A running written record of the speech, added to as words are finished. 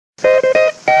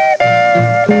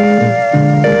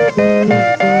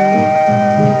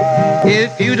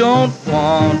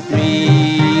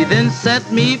set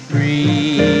me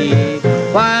free.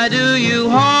 Why do you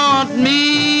haunt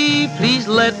me? Please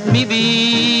let me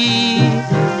be.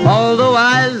 Although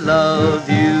I love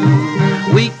you,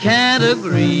 we can't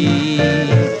agree.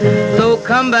 So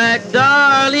come back,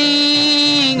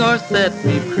 darling, or set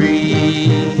me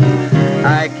free.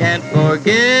 I can't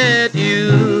forget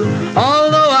you,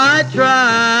 although I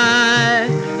try.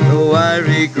 Though I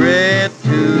regret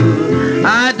to,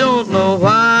 I don't know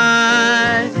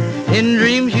why. In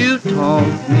dreams you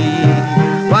taunt me,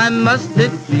 why must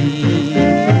it be?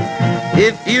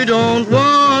 If you don't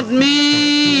want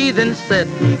me, then set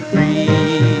me free.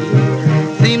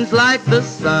 Seems like the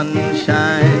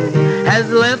sunshine has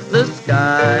left the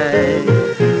sky,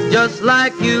 just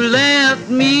like you left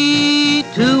me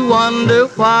to wonder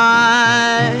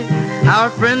why. Our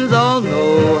friends all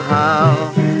know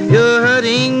how you're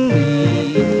hurting me.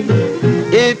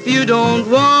 If you don't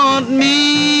want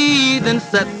me, then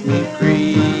set me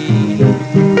free.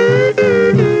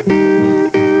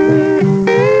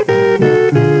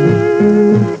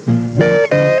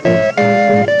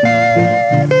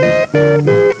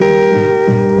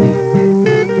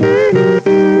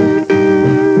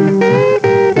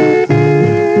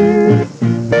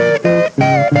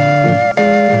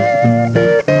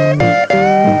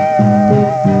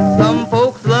 Some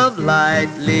folks love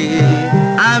lightly,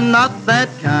 I'm not that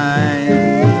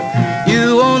kind.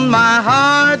 You own my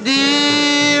heart,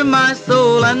 dear, my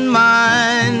soul and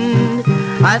mind.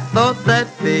 I thought that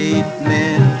fate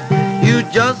meant you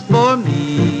just for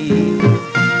me.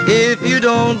 If you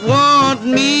don't want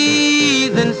me,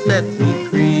 then set me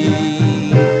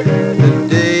free. The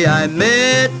day I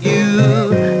met you,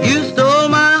 you stole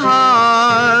my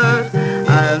heart.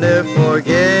 I'll never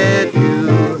forget you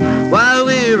while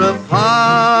we're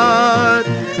apart.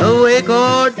 Awake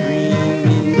or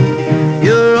dreaming,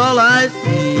 you're all I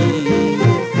see.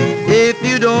 If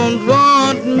you don't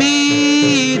want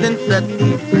me, then set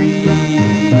me free.